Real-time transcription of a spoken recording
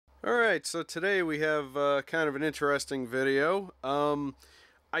Alright, so today we have kind of an interesting video.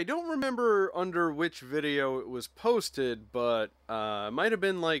 I don't remember under which video it was posted, but it might have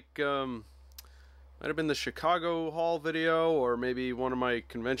been might have been the Chicago Hall video, or maybe one of my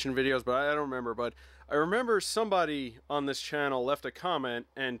convention videos, but I don't remember. But I remember somebody on this channel left a comment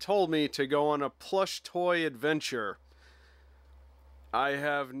and told me to go on a plush toy adventure. I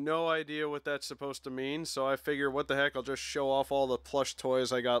have no idea what that's supposed to mean, so I figure what the heck, I'll just show off all the plush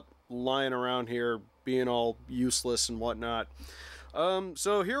toys I got lying around here being all useless and whatnot.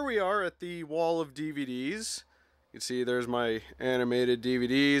 So here we are at the wall of DVDs. You can see there's my animated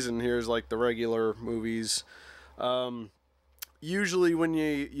DVDs, and here's like the regular movies. Usually when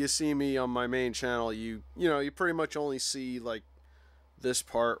you see me on my main channel, you pretty much only see like this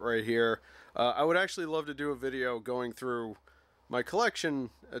part right here. I would actually love to do a video going through my collection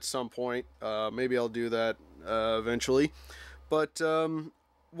at some point. Maybe I'll do that eventually. But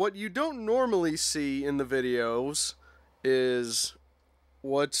what you don't normally see in the videos is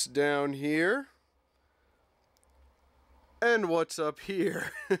what's down here and what's up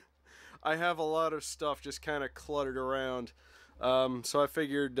here. I have a lot of stuff just kind of cluttered around. So I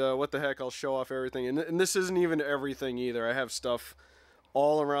figured, what the heck, I'll show off everything. And this isn't even everything either. I have stuff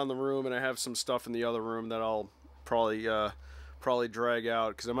all around the room, and I have some stuff in the other room that I'll probably drag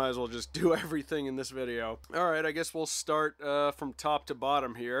out, because I might as well just do everything in this video. Alright, I guess we'll start from top to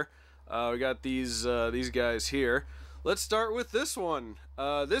bottom here. We got these guys here. Let's start with this one.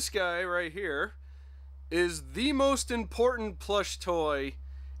 This guy right here is the most important plush toy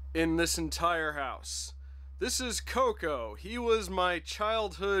in this entire house. This is Coco. He was my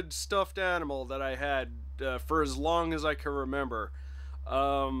childhood stuffed animal that I had for as long as I can remember.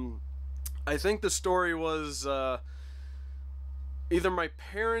 I think the story was either my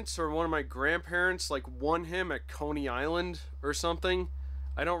parents or one of my grandparents like won him at Coney Island or something.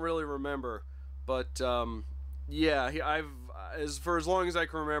 I don't really remember, but yeah, for as long as I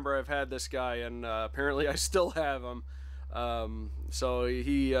can remember, I've had this guy, and apparently I still have him. So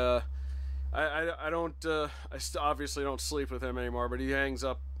he, I obviously don't sleep with him anymore, but he hangs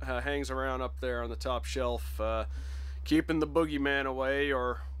around up there on the top shelf, keeping the boogeyman away,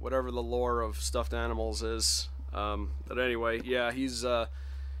 or whatever the lore of stuffed animals is. But anyway, yeah, he's the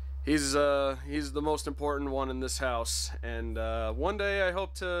most important one in this house, and one day I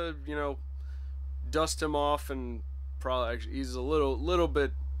hope to, dust him off, and probably he's a little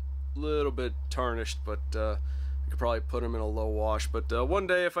bit tarnished, but I could probably put him in a low wash. But one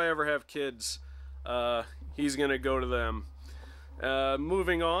day, if I ever have kids, he's gonna go to them.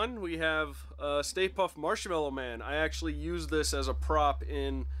 Moving on, we have Stay Puft Marshmallow Man. I actually used this as a prop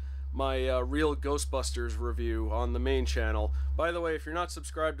in my Real Ghostbusters review on the main channel. By the way, if you're not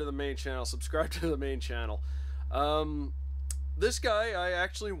subscribed to the main channel, subscribe to the main channel. This guy I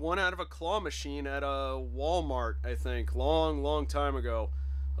actually won out of a claw machine at a Walmart, I think, long time ago.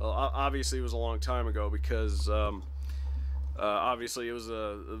 Well, obviously it was a long time ago, because obviously it was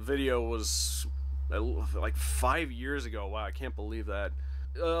the video was like 5 years ago. Wow, I can't believe that.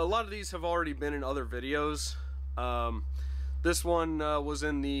 A lot of these have already been in other videos. This one was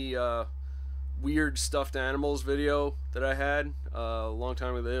in the weird stuffed animals video that I had a long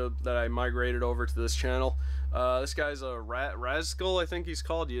time ago that I migrated over to this channel. This guy's a rascal, I think he's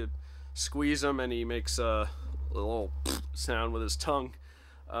called. You squeeze him and he makes a little sound with his tongue.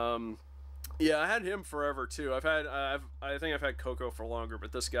 Yeah, I had him forever too. I think I've had Coco for longer,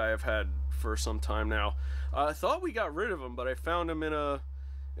 but this guy I've had for some time now. I thought we got rid of him, but I found him in a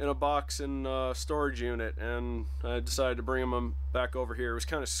box in a storage unit, and I decided to bring him back over here. It was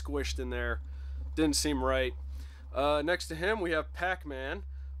kind of squished in there. Didn't seem right. Next to him, we have Pac-Man.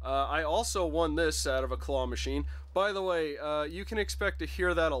 I also won this out of a claw machine. By the way, you can expect to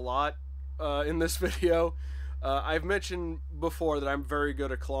hear that a lot in this video. I've mentioned before that I'm very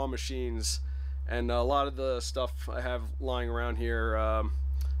good at claw machines, and a lot of the stuff I have lying around here,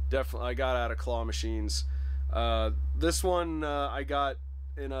 definitely I got out of claw machines. This one I got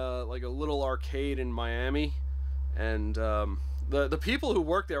in a little arcade in Miami, and the people who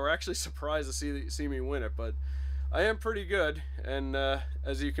worked there were actually surprised to see me win it. But I am pretty good, and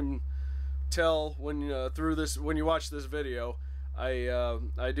as you can tell when you watch this video,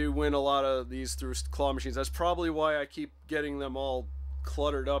 I do win a lot of these through claw machines. That's probably why I keep getting them all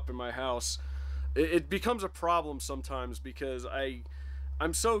cluttered up in my house. It becomes a problem sometimes, because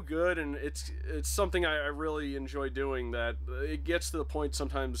I'm so good, and it's something I really enjoy doing, that it gets to the point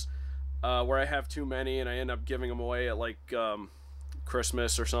sometimes where I have too many and I end up giving them away at like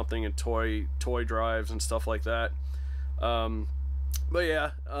Christmas or something, and toy drives and stuff like that. But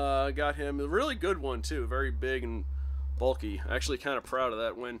yeah, got him a really good one too, very big and bulky. Actually kind of proud of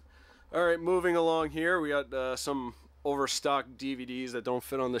that win. Alright, moving along here, we got some overstocked DVDs that don't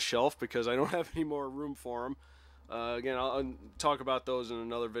fit on the shelf because I don't have any more room for them. Again, I'll talk about those in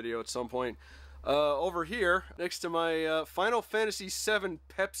another video at some point. Over here, next to my Final Fantasy VII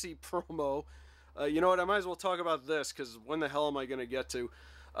Pepsi promo, you know what, I might as well talk about this, because when the hell am I going to get to?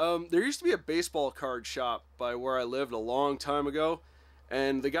 There used to be a baseball card shop by where I lived a long time ago,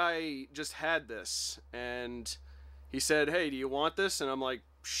 and the guy just had this, and he said, hey, do you want this? And I'm like,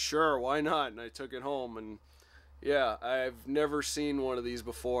 sure, why not? And I took it home, and yeah, I've never seen one of these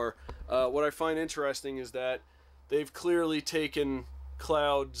before. What I find interesting is that they've clearly taken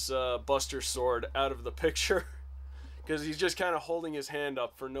Cloud's Buster Sword out of the picture, because he's just kind of holding his hand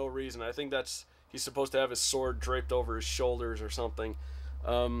up for no reason. I think that's, he's supposed to have his sword draped over his shoulders or something.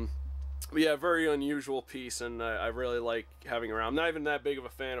 Yeah, very unusual piece, and I really like having around. I'm not even that big of a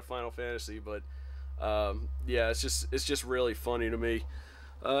fan of Final Fantasy, but yeah, it's just really funny to me.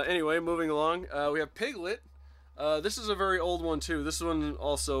 Anyway, moving along, we have Piglet. This is a very old one too. This one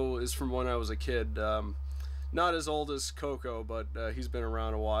also is from when I was a kid. Not as old as Coco, but he's been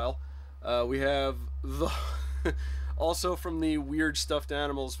around a while. We have the also from the Weird Stuffed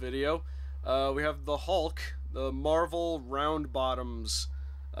Animals video. We have the Hulk, the Marvel Round Bottoms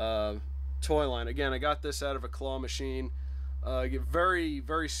toy line. Again, I got this out of a claw machine. Very,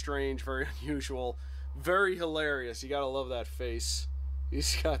 very strange, very unusual, very hilarious. You gotta love that face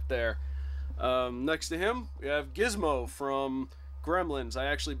he's got there. Next to him, we have Gizmo from Gremlins. I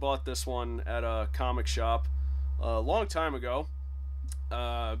actually bought this one at a comic shop a long time ago.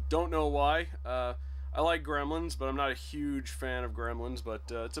 Don't know why. I like Gremlins, but I'm not a huge fan of Gremlins. But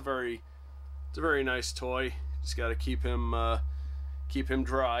it's a very nice toy. Just got to keep him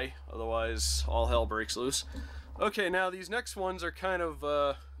dry, otherwise all hell breaks loose. Okay, now these next ones are kind of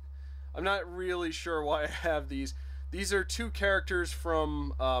I'm not really sure why I have these. These are two characters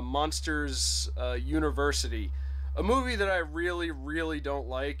from Monsters University, a movie that I really don't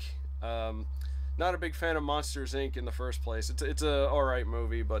like. Not a big fan of Monsters Inc. in the first place. It's a alright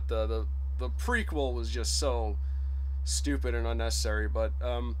movie, but the prequel was just so stupid and unnecessary. But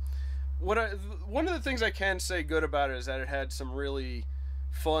one of the things I can say good about it is that it had some really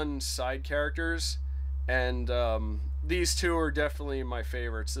fun side characters, and these two are definitely my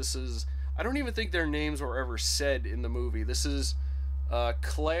favorites. This is, I don't even think their names were ever said in the movie. This is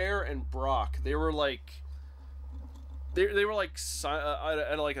Claire and Brock. They were like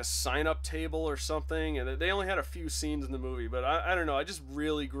at like a sign-up table or something, and they only had a few scenes in the movie, but I don't know, I just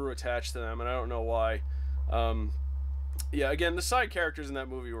really grew attached to them, and I don't know why. Yeah, again, the side characters in that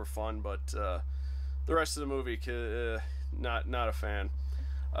movie were fun, but the rest of the movie, not a fan.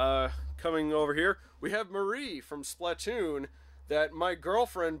 Coming over here, we have Marie from Splatoon that my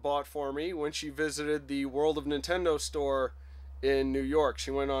girlfriend bought for me when she visited the World of Nintendo store in New York. She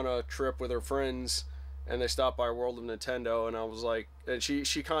went on a trip with her friends, and they stopped by World of Nintendo, and I was like, and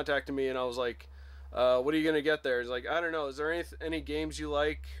she contacted me, and I was like, what are you gonna get there? He's like, I don't know, is there any games you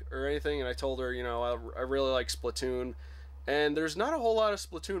like or anything? And I told her, you know, I really like Splatoon, and there's not a whole lot of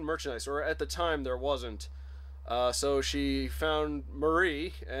Splatoon merchandise, or at the time there wasn't. So she found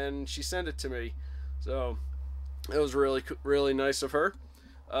Marie, and she sent it to me, so it was really nice of her.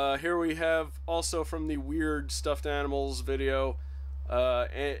 Here we have also from the Weird Stuffed Animals video,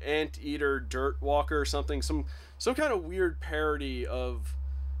 Anteater Dirt Walker or something, some kind of weird parody of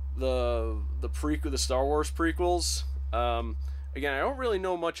the Star Wars prequels. Again, I don't really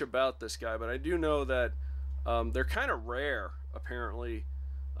know much about this guy, but I do know that they're kind of rare, apparently.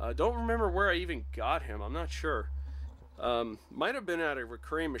 Don't remember where I even got him. I'm not sure. Might have been at a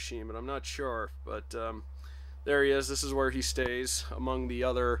recreation machine, but I'm not sure. But there he is. This is where he stays among the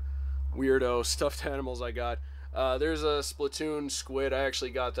other weirdo stuffed animals I got. There's a Splatoon squid. I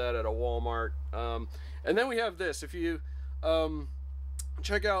actually got that at a Walmart. And then we have this. If you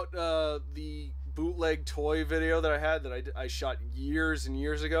check out the bootleg toy video that I had that I shot years and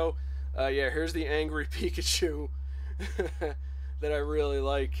years ago. Yeah, here's the angry Pikachu that I really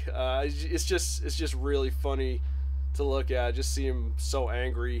like. It's just really funny to look at. Just see him so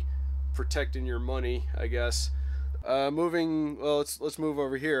angry, protecting your money, I guess. Moving. Well, let's move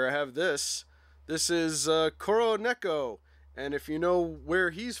over here. I have this. This is Koroneko, and if you know where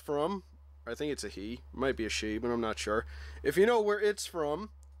he's from, I think it's a he, might be a she, but I'm not sure. If you know where it's from,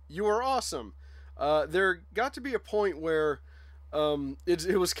 you are awesome. There got to be a point where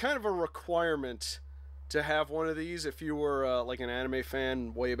it was kind of a requirement to have one of these if you were like an anime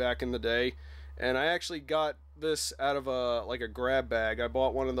fan way back in the day. And I actually got this out of a grab bag. I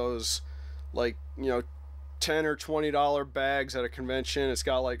bought one of those, like, you know, $10 or $20 bags at a convention. It's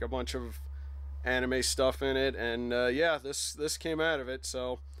got like a bunch of anime stuff in it, and yeah, this came out of it.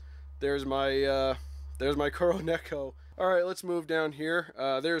 So there's my Kuroneko. All right, let's move down here.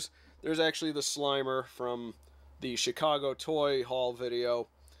 There's actually the Slimer from the Chicago Toy Haul video.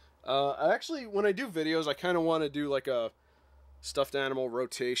 Actually, when I do videos, I kind of want to do like a stuffed animal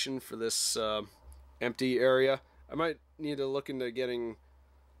rotation for this empty area. I might need to look into getting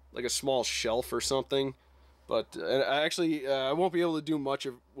like a small shelf or something, but I won't be able to do much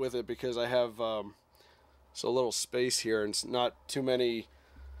with it because I have so little space here, and it's not too many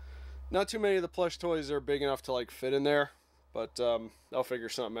of the plush toys are big enough to like fit in there. But I'll figure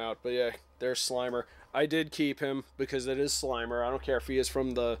something out. But yeah, there's Slimer. I did keep him because it is Slimer. I don't care if he is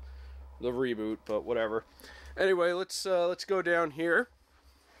from the reboot, but whatever. Anyway, let's go down here.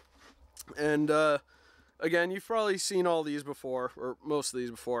 And again, you've probably seen all these before, or most of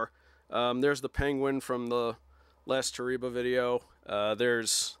these before. There's the penguin from the last Tariba video.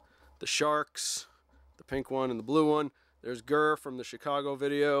 There's the sharks, the pink one and the blue one. There's Gurr from the Chicago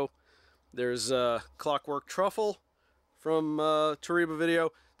video. There's Clockwork Truffle from Tariba video.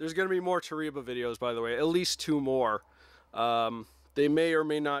 There's going to be more Tariba videos, by the way. At least 2 more. They may or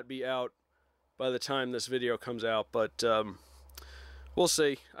may not be out by the time this video comes out, but we'll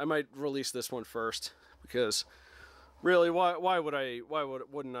see. I might release this one first because really, why wouldn't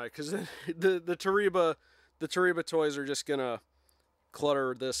I? Because the Tariba toys are just gonna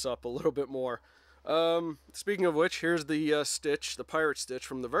clutter this up a little bit more. Speaking of which, here's the Stitch, the Pirate Stitch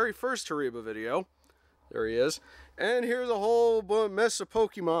from the very first Tariba video. There he is. And here's a whole mess of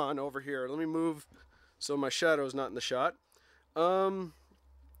Pokemon over here. Let me move so my shadow's not in the shot.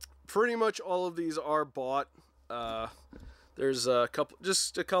 Pretty much all of these are bought. There's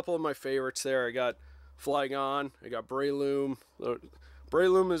just a couple of my favorites there. I got Flygon, I got Breloom.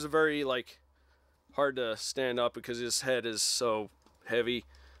 Breloom is very like hard to stand up because his head is so heavy.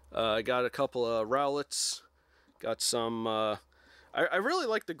 I got a couple of Rowlets. Got some I really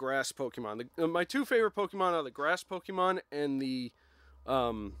like the grass Pokemon. My 2 favorite Pokemon are the grass Pokemon and the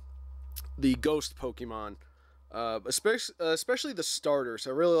ghost Pokemon. Especially the starters.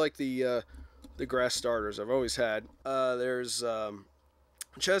 I really like the grass starters. I've always had. There's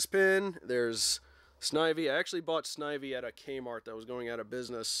Chespin. There's Snivy. I actually bought Snivy at a Kmart that was going out of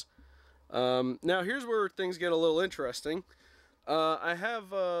business. Now here's where things get a little interesting. I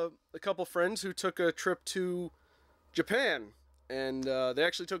have a couple friends who took a trip to Japan, and they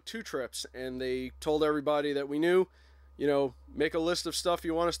actually took 2 trips, and they told everybody that we knew, you know, make a list of stuff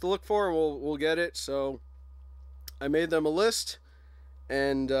you want us to look for, and we'll get it. So I made them a list,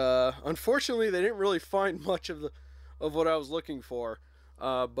 and unfortunately they didn't really find much of what I was looking for.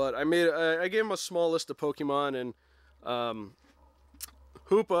 But I gave them a small list of Pokemon, and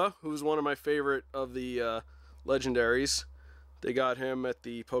Hoopa, who's one of my favorite of the legendaries, they got him at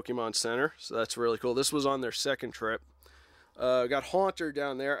the Pokemon Center, so that's really cool. This was on their second trip. Got Haunter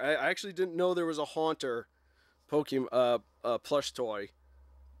down there. I actually didn't know there was a Haunter Pokemon plush toy,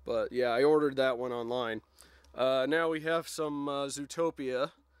 but yeah, I ordered that one online. Now we have some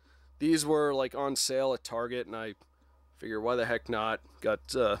Zootopia. These were like on sale at Target, and I figure why the heck not.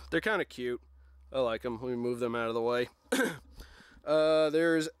 They're kind of cute. I like them. Let me move them out of the way.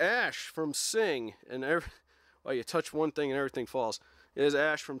 There's Ash from Sing, and well, you touch one thing and everything falls. There's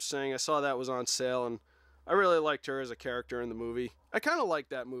Ash from Sing. I saw that was on sale, and I really liked her as a character in the movie. I kind of like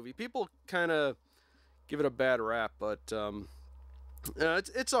that movie. People kind of give it a bad rap, but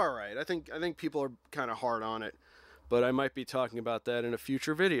it's all right. I think people are kind of hard on it, but I might be talking about that in a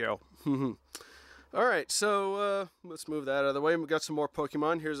future video. All right, so let's move that out of the way. We've got some more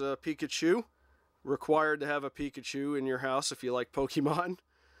Pokemon. Here's a Pikachu. Required to have a Pikachu in your house if you like Pokemon.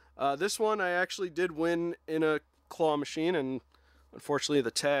 This one I actually did win in a claw machine, and unfortunately the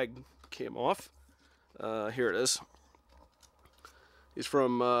tag came off. Here it is. He's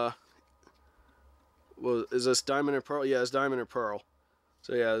from, well, is this Diamond and Pearl? Yeah, it's Diamond and Pearl.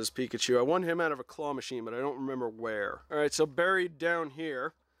 So yeah, this is Pikachu. I won him out of a claw machine, but I don't remember where. Alright, so buried down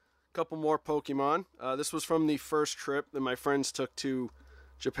here, a couple more Pokemon. This was from the first trip that my friends took to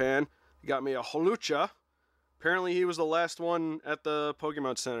Japan. He got me a Holucha. Apparently he was the last one at the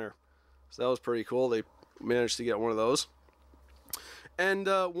Pokemon Center. So that was pretty cool. They managed to get one of those. And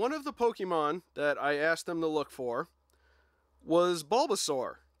one of the Pokemon that I asked them to look for was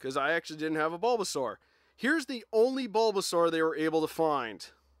Bulbasaur, because I actually didn't have a Bulbasaur. Here's the only Bulbasaur they were able to find.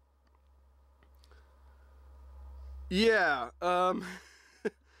 Yeah,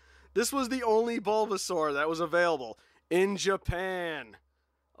 this was the only Bulbasaur that was available in Japan.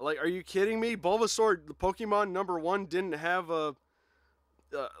 Like, are you kidding me? Bulbasaur, the Pokemon #1, didn't have a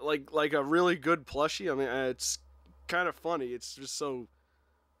like a really good plushie. I mean, it's kind of funny. It's just so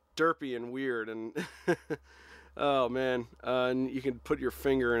derpy and weird, and oh man, and you can put your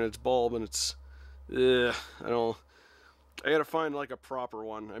finger in its bulb, and it's, I don't. I gotta find like a proper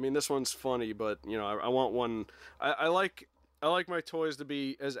one. I mean, this one's funny, but you know, I want one. I like my toys to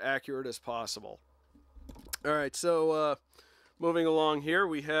be as accurate as possible. All right, so moving along here,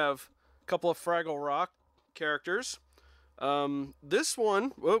 we have a couple of Fraggle Rock characters. This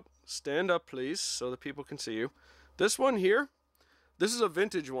one, whoop, stand up please, so that people can see you. This one here, this is a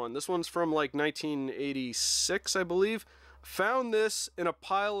vintage one. This one's from like 1986, I believe. Found this in a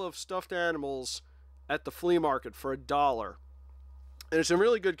pile of stuffed animals at the flea market for $1. And it's in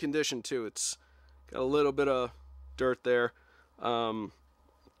really good condition too. It's got a little bit of dirt there. But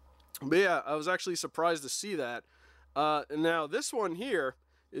yeah, I was actually surprised to see that. And now this one here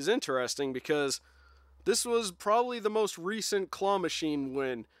is interesting because this was probably the most recent claw machine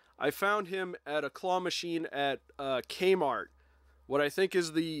win. I found him at a claw machine at Kmart, what I think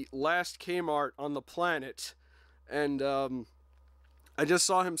is the last Kmart on the planet. And I just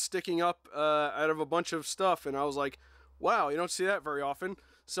saw him sticking up out of a bunch of stuff, and I was like, wow, you don't see that very often.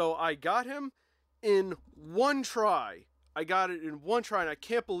 So I got him in one try. I got it in one try, and I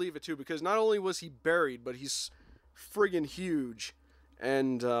can't believe it too, because not only was he buried, but he's friggin' huge.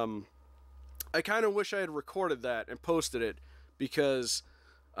 And I kind of wish I had recorded that and posted it, because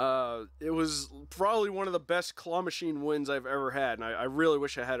it was probably one of the best claw machine wins I've ever had, and I really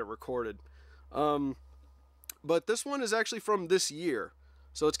wish I had it recorded. But this one is actually from this year,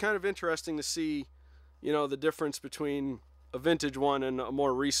 so it's kind of interesting to see, you know, the difference between a vintage one and a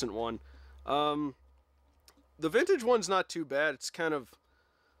more recent one. The vintage one's not too bad. It's kind of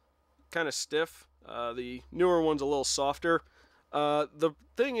stiff. The newer one's a little softer. The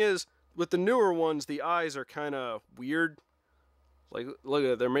thing is, with the newer ones, the eyes are kind of weird. Like, look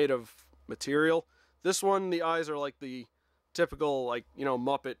at it, they're made of material. This one, the eyes are like the typical, like, you know,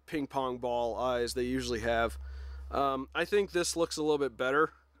 Muppet ping pong ball eyes they usually have. I think this looks a little bit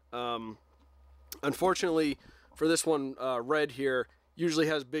better. Unfortunately, for this one, Red here usually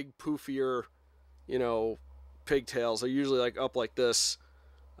has big, poofier, you know, pigtails. They're usually like up like this.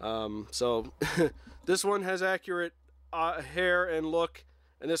 So this one has accurate hair and look,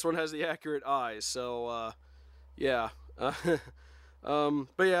 and this one has the accurate eyes. So yeah. But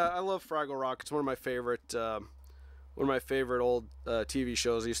yeah, I love Fraggle Rock. It's one of my favorite old TV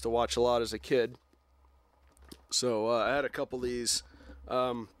shows I used to watch a lot as a kid. So I had a couple of these.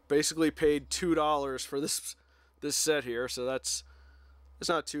 Basically paid $2 for this set here, so it's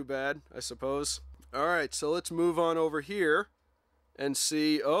not too bad, I suppose. All right, so let's move on over here and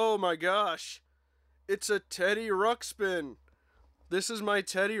see. Oh my gosh, it's a Teddy Ruxpin. This is my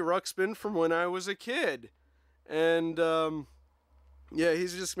Teddy Ruxpin from when I was a kid, and yeah,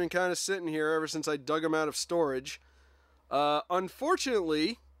 he's just been kind of sitting here ever since I dug him out of storage.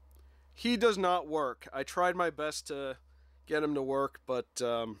 Unfortunately, he does not work. I tried my best to get him to work, but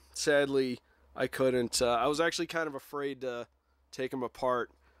sadly I couldn't. I was actually kind of afraid to take him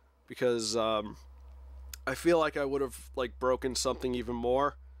apart because I feel like I would have like broken something even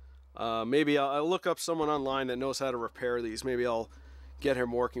more. Maybe I'll look up someone online that knows how to repair these. Maybe I'll get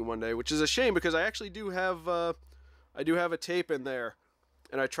him working one day, which is a shame because I actually do have a tape in there,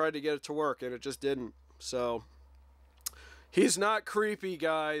 and I tried to get it to work and it just didn't. So he's not creepy,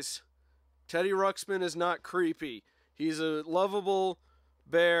 guys. Teddy Ruxpin is not creepy. He's a lovable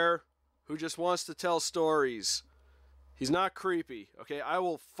bear who just wants to tell stories. He's not creepy, okay? I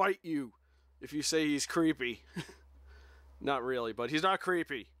will fight you if you say he's creepy. Not really, but he's not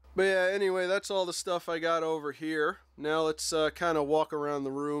creepy. But yeah, anyway, that's all the stuff I got over here. Now let's kind of walk around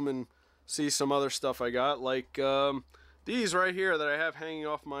the room and see some other stuff I got, like these right here that I have hanging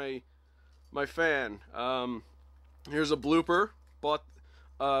off my fan. Here's a blooper.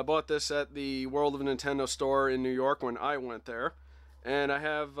 Bought this at the World of Nintendo store in New York when I went there. And I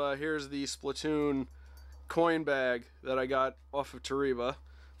have, here's the Splatoon coin bag that I got off of Tariba.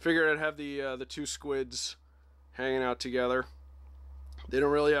 Figured I'd have the two squids hanging out together. They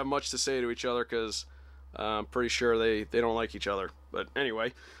don't really have much to say to each other because I'm pretty sure they don't like each other. But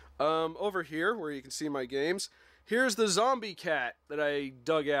anyway, over here where you can see my games, here's the zombie cat that I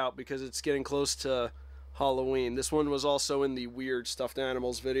dug out because it's getting close to Halloween. This one was also in the weird stuffed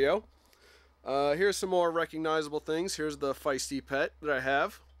animals video. Here's some more recognizable things. Here's the feisty pet that I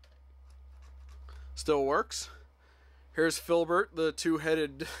have. Still works. Here's Filbert, the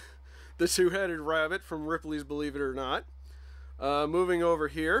two-headed rabbit from Ripley's Believe It or Not. Moving over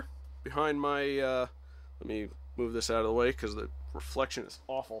here behind my let me move this out of the way because the reflection is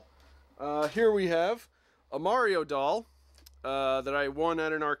awful. Here we have a Mario doll that I won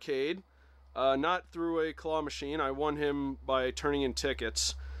at an arcade. Not through a claw machine. I won him by turning in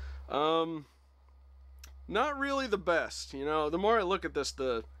tickets. Not really the best. You know, the more I look at this,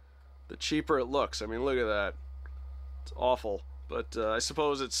 the cheaper it looks. I mean, look at that. It's awful. But I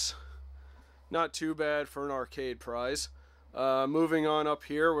suppose it's not too bad for an arcade prize. Moving on up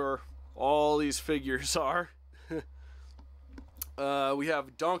here where all these figures are. We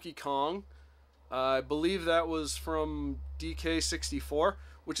have Donkey Kong. I believe that was from DK64,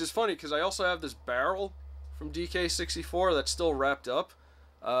 which is funny because I also have this barrel from DK64 that's still wrapped up.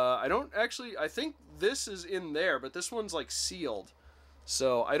 I don't actually, I think this is in there, but this one's like sealed.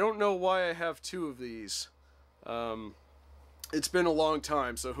 So I don't know why I have two of these. It's been a long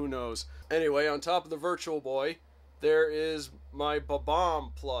time, so who knows. Anyway, on top of the Virtual Boy, there is my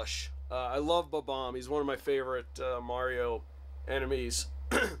Bob-omb plush. I love Bob-omb. He's one of my favorite Mario enemies.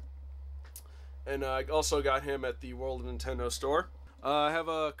 And I also got him at the World of Nintendo store. I have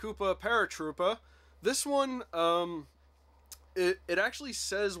a Koopa Paratroopa. This one, it actually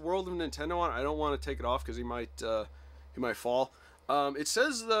says World of Nintendo on it. I don't want to take it off because he might fall. It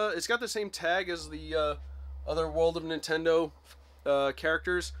says it's got the same tag as the other World of Nintendo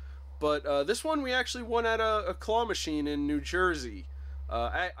characters, but this one we actually won at a claw machine in New Jersey.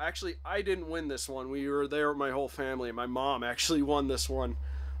 I didn't win this one. We were there with my whole family. My mom actually won this one.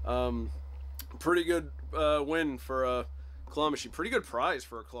 Pretty good win for a claw machine. Pretty good prize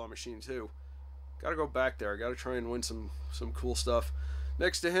for a claw machine too. Gotta go back there. Gotta try and win some cool stuff.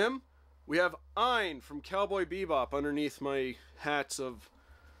 Next to him, we have Ein from Cowboy Bebop underneath my hats of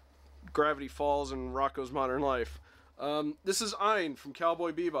Gravity Falls and Rocko's Modern Life. This is Ein from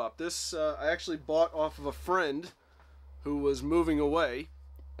Cowboy Bebop. This I actually bought off of a friend who was moving away,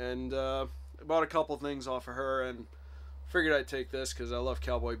 and I bought a couple things off of her and figured I'd take this because I love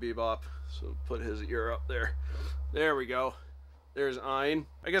Cowboy Bebop. So put his ear up there. There we go. There's Ein.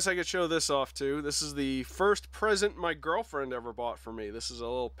 I guess I could show this off too. This is the first present my girlfriend ever bought for me. This is a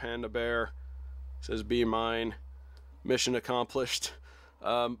little panda bear. It says "Be mine." Mission accomplished.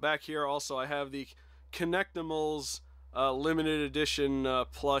 Back here also I have the Connectimals limited edition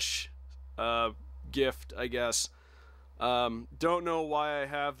plush gift, I guess. Don't know why I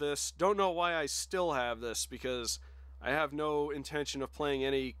have this. Don't know why I still have this, because I have no intention of playing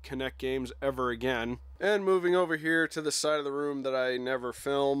any Kinect games ever again. And moving over here to the side of the room that I never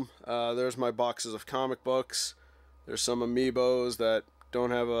film, there's my boxes of comic books. There's some amiibos that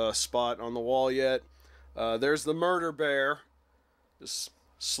don't have a spot on the wall yet. There's the Murder Bear, just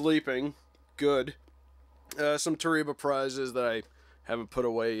sleeping, good. Some Tariba prizes that I haven't put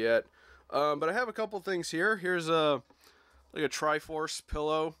away yet. But I have a couple things here. Here's like a Triforce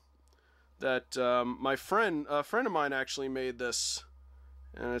pillow that a friend of mine actually made this,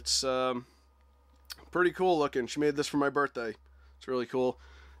 and it's pretty cool looking. She made this for my birthday. It's really cool.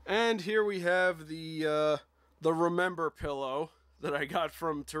 And here we have the Remember pillow that I got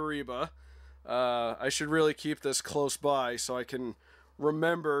from Tariba. I should really keep this close by so I can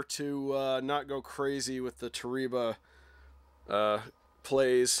remember to not go crazy with the Tariba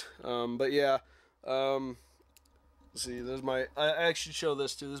plays. But yeah, let's see, there's my, I actually show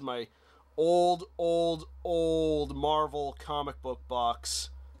this too. This is my old Marvel comic book box.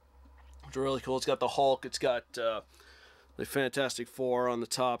 It's really cool. It's got the Hulk. It's got the Fantastic Four on the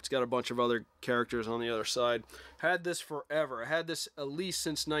top. It's got a bunch of other characters on the other side. Had this forever. I had this at least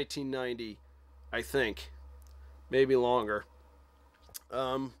since 1990, I think. Maybe longer.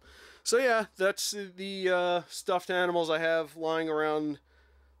 So yeah, that's the stuffed animals I have lying around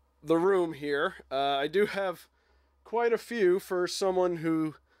the room here. I do have quite a few for someone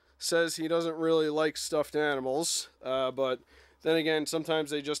who says he doesn't really like stuffed animals, but then again,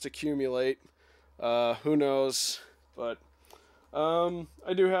 sometimes they just accumulate. Who knows? But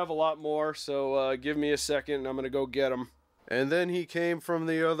I do have a lot more, so give me a second and I'm gonna go get them. And then he came from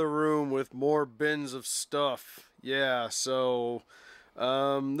the other room with more bins of stuff. Yeah, so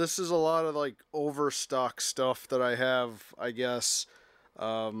this is a lot of like overstock stuff that I have, I guess,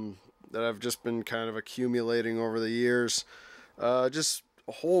 that I've just been kind of accumulating over the years. Just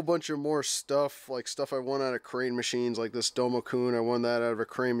a whole bunch of more stuff, like stuff I won out of crane machines, like this Domokun, I won that out of a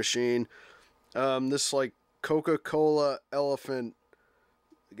crane machine. This like Coca-Cola elephant,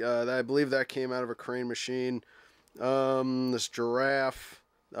 I believe that came out of a crane machine. This giraffe,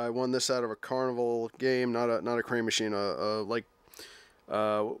 I won this out of a carnival game, not a crane machine, like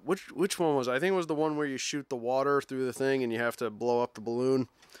which one was it? I think it was the one where you shoot the water through the thing and you have to blow up the balloon.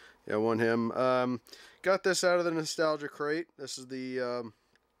 Yeah, I won him. Got this out of the Nostalgia Crate. This is the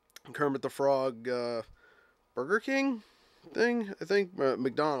Kermit the Frog Burger King thing, I think.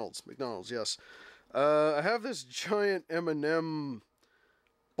 McDonald's, yes. I have this giant M&M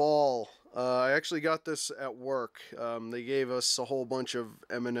ball I actually got this at work. They gave us a whole bunch of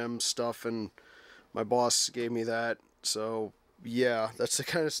M&M stuff, and my boss gave me that. So yeah, that's the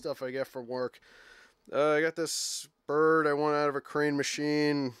kind of stuff I get from work. I got this bird I want out of a crane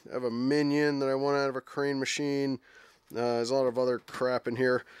machine. I have a minion that I want out of a crane machine. There's a lot of other crap in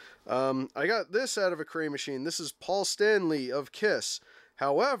here. I got this out of a crane machine. This is Paul Stanley of Kiss.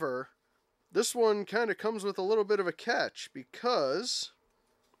 However, this one kind of comes with a little bit of a catch because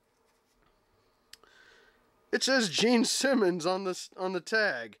it says Gene Simmons on the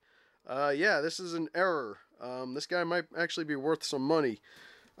tag. Yeah, this is an error. This guy might actually be worth some money.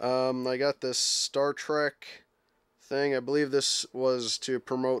 I got this Star Trek thing. I believe this was to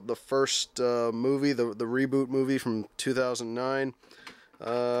promote the first movie, the reboot movie from 2009.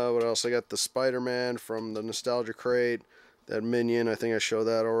 What else? I got the Spider-Man from the Nostalgia Crate. That Minion, I think I showed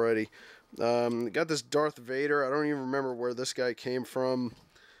that already. Got this Darth Vader. I don't even remember where this guy came from.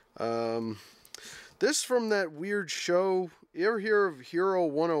 This from that weird show. You ever hear of Hero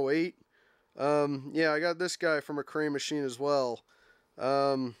 108? Yeah, I got this guy from a crane machine as well.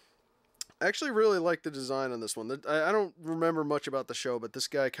 I actually really like the design on this one. I don't remember much about the show, but this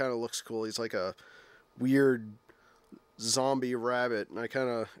guy kind of looks cool. He's like a weird zombie rabbit, and I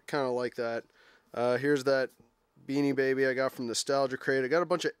kind of like that. Here's that Beanie Baby I got from Nostalgia Crate. I got a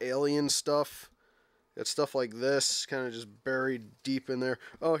bunch of alien stuff. Got stuff like this, kind of just buried deep in there.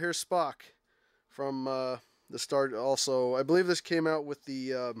 Oh, here's Spock from the start. Also, I believe this came out with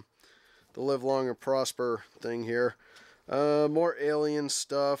the Live Long and Prosper thing here. More alien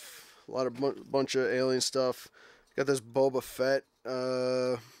stuff. A lot of bunch of alien stuff. Got this Boba Fett.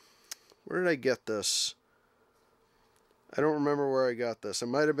 Where did I get this? I don't remember where I got this. It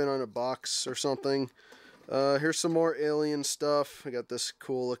might have been on a box or something. Here's some more alien stuff. I got this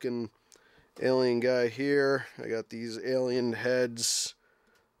cool looking alien guy here. I got these alien heads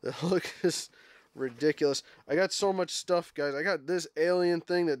that look just ridiculous. I got so much stuff, guys. I got this alien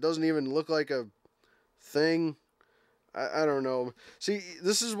thing that doesn't even look like a thing. I don't know. See,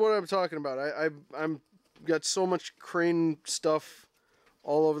 this is what I'm talking about. I'm got so much crane stuff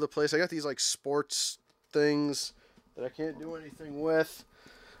all over the place. I got these like sports things that I can't do anything with.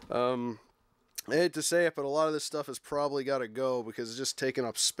 I hate to say it, but a lot of this stuff has probably got to go because it's just taking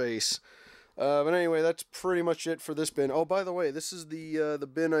up space. But anyway, that's pretty much it for this bin. Oh, by the way, this is the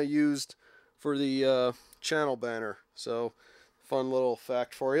bin I used for the channel banner. So, fun little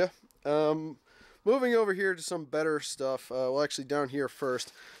fact for you. Moving over here to some better stuff. Well, actually, down here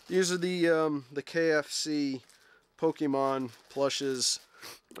first. These are the KFC Pokemon plushes.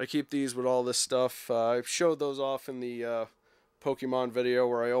 I keep these with all this stuff. I showed those off in the Pokemon video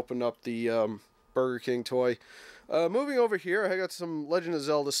where I opened up the Burger King toy. Moving over here, I got some Legend of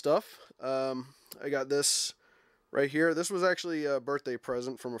Zelda stuff. I got this right here. This was actually a birthday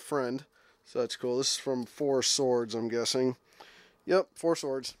present from a friend, so that's cool. This is from Four Swords, I'm guessing. Yep, Four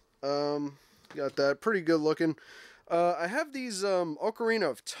Swords. Got that. Pretty good looking. I have these Ocarina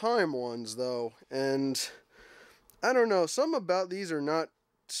of Time ones, though, and I don't know. Some about these are not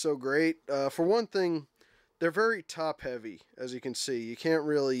so great. For one thing, they're very top-heavy, as you can see. You can't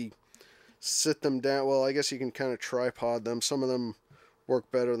really sit them down. Well, I guess you can kind of tripod them. Some of them work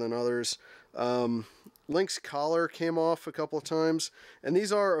better than others. Link's collar came off a couple of times, and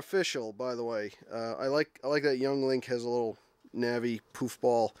these are official, by the way. I like that young Link has a little Navi poof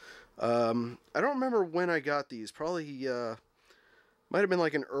ball. I don't remember when I got these. Probably might have been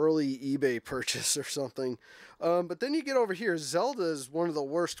like an early eBay purchase or something. But then you get over here. Zelda is one of the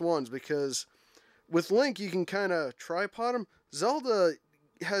worst ones because with Link you can kind of tripod him. Zelda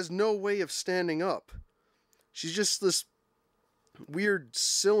has no way of standing up. She's just this weird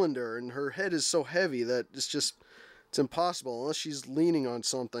cylinder, and her head is so heavy that it's impossible unless she's leaning on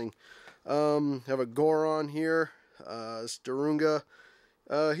something. Have a Goron here. This Darunga.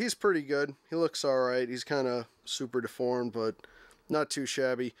 He's pretty good. He looks alright. He's kind of super deformed, but not too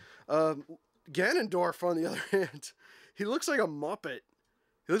shabby. Ganondorf, on the other hand, he looks like a Muppet.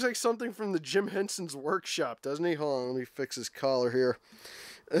 He looks like something from the Jim Henson's workshop, doesn't he? Hold on, let me fix his collar here.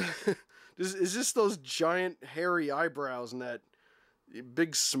 It's just those giant hairy eyebrows and that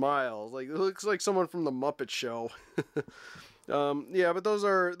big smile. Like, it looks like someone from the Muppet Show. Yeah, but those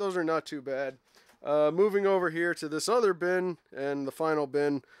are not too bad. Moving over here to this other bin, and the final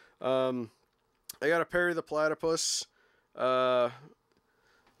bin, I got a Perry the Platypus.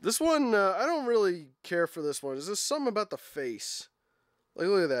 This one, I don't really care for this one. Is there something about the face? Like,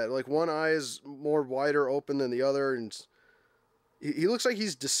 look at that. Like, one eye is more wider open than the other, and he looks like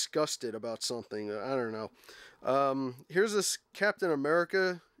he's disgusted about something. I don't know. Here's this Captain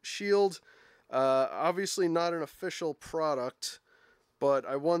America shield. Obviously not an official product, but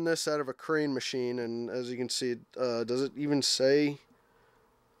I won this out of a crane machine, and as you can see, does it even say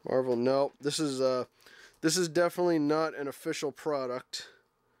Marvel? No, this is definitely not an official product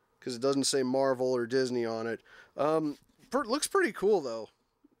because it doesn't say Marvel or Disney on it. Looks pretty cool though,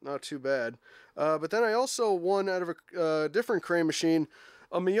 not too bad. But then I also won out of a different crane machine,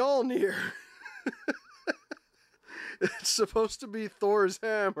 a Mjolnir. It's supposed to be Thor's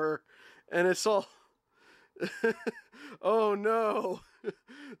hammer, and it's all... Oh no!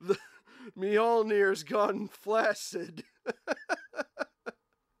 The Mjolnir's gone flaccid.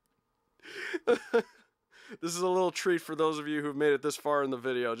 This is a little treat for those of you who've made it this far in the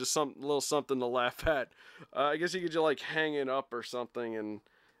video. Just a little something to laugh at. I guess you could just like hang it up or something, and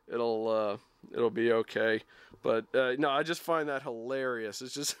it'll be okay. But no, I just find that hilarious.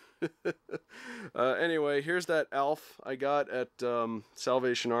 It's just anyway. Here's that Alf I got at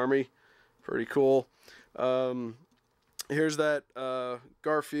Salvation Army. Pretty cool. Here's that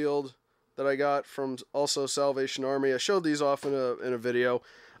Garfield that I got from also Salvation Army. I showed these off in a video.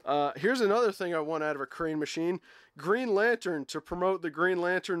 Here's another thing I won out of a crane machine. Green Lantern to promote the Green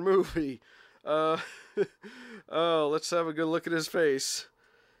Lantern movie. Oh, let's have a good look at his face.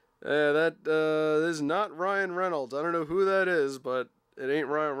 That is not Ryan Reynolds. I don't know who that is, but it ain't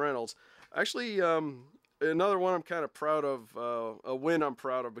Ryan Reynolds. Actually, another one I'm kind of proud of, a win I'm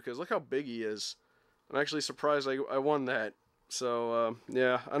proud of, because look how big he is. I'm actually surprised I won that. So,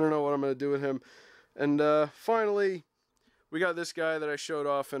 yeah, I don't know what I'm going to do with him. And finally, we got this guy that I showed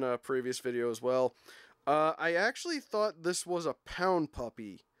off in a previous video as well. I actually thought this was a pound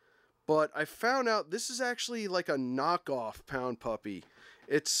puppy, but I found out this is actually like a knockoff pound puppy.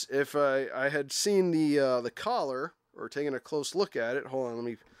 It's, if I had seen the collar, or taken a close look at it, hold on,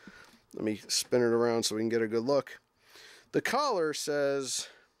 let me spin it around so we can get a good look. The collar says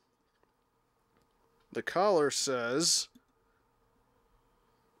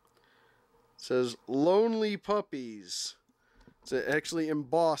Lonely Puppies. It's actually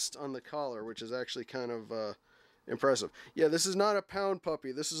embossed on the collar, which is actually kind of impressive. Yeah, this is not a pound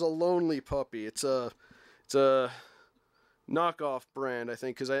puppy. This is a Lonely Puppy. It's a knockoff brand, I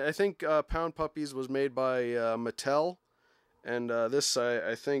think, because I think Pound Puppies was made by Mattel, and this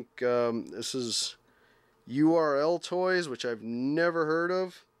I think this is URL Toys, which I've never heard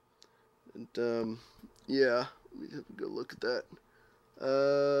of. And yeah, let me have a good look at that.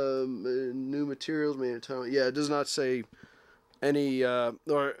 New materials made in Taiwan. Yeah, it does not say any. I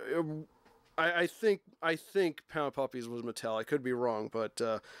think Pound Puppies was Mattel. I could be wrong, but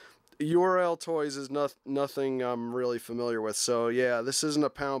URL Toys is nothing I'm really familiar with. So yeah, this isn't a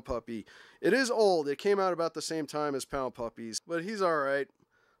Pound Puppy. It is old. It came out about the same time as Pound Puppies, but he's all right.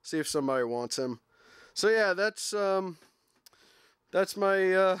 See if somebody wants him. So yeah, that's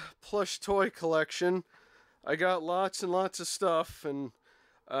my plush toy collection. I got lots and lots of stuff, and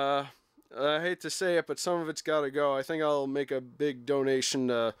I hate to say it, but some of it's got to go. I think I'll make a big donation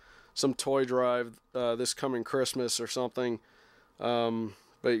to some toy drive this coming Christmas or something.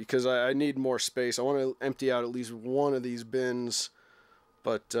 But because I need more space, I want to empty out at least one of these bins.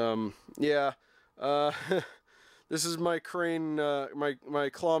 But yeah, this is my crane, my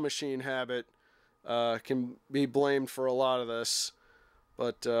claw machine habit. Can be blamed for a lot of this,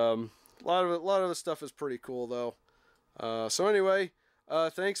 but a lot of the stuff is pretty cool though. So anyway,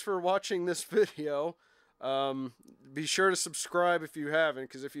 thanks for watching this video. Be sure to subscribe if you haven't,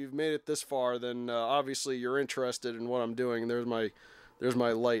 because if you've made it this far, then obviously you're interested in what I'm doing. There's my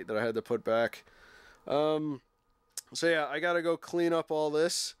light that I had to put back. So yeah, I gotta go clean up all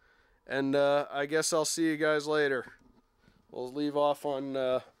this, and I guess I'll see you guys later. We'll leave off on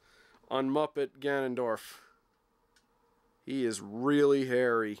Muppet Ganondorf. He is really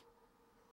hairy.